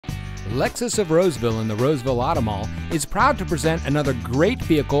Lexus of Roseville in the Roseville Automall is proud to present another great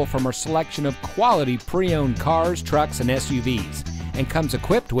vehicle from our selection of quality pre-owned cars, trucks, and SUVs, and comes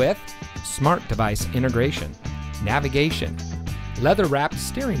equipped with smart device integration, navigation, leather-wrapped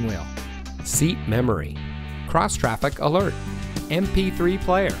steering wheel, seat memory, cross-traffic alert, MP3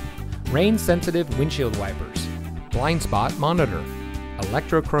 player, rain-sensitive windshield wipers, blind spot monitor,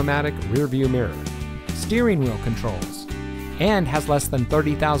 electrochromatic rear-view mirror, steering wheel controls, and has less than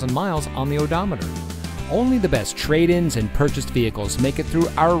 30,000 miles on the odometer. Only the best trade-ins and purchased vehicles make it through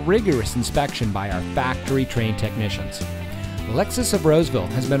our rigorous inspection by our factory-trained technicians. Lexus of Roseville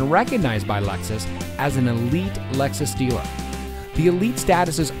has been recognized by Lexus as an elite Lexus dealer. The elite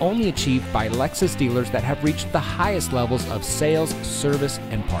status is only achieved by Lexus dealers that have reached the highest levels of sales, service,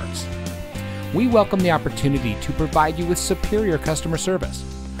 and parts. We welcome the opportunity to provide you with superior customer service.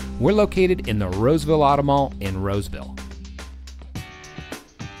 We're located in the Roseville Automall in Roseville.